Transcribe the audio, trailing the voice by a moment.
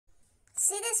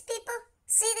See this, people?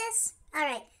 See this? All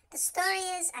right. The story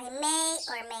is I may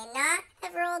or may not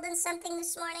have rolled in something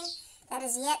this morning. That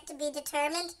is yet to be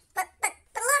determined. But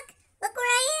look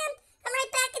where I am. I'm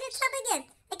right back in the tub again.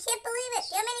 I can't believe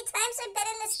it. You know how many times I've been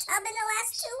in this tub in the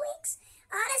last 2 weeks?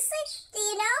 Honestly, do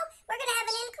you know? We're going to have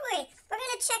an inquiry. We're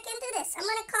going to check into this. I'm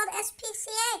going to call the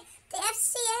SPCA, the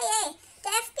FCAA,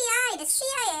 the FBI, the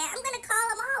CIA. I'm going to call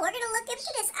them all. We're going to look into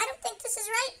this. I don't think this is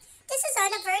right. This is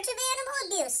on the verge of animal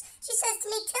abuse. She says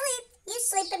to me, Tilly, you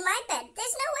sleep in my bed.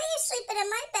 There's no way you're sleeping in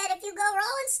my bed if you go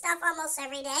rolling stuff almost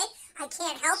every day. I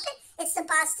can't help it. It's the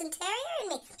Boston Terrier in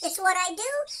me. It's what I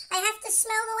do. I have to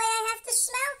smell the way I have to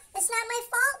smell. It's not my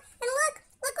fault. And look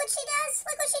what she does.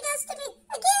 Look what she does to me.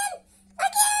 Again.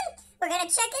 We're going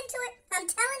to check into it. I'm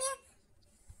telling you.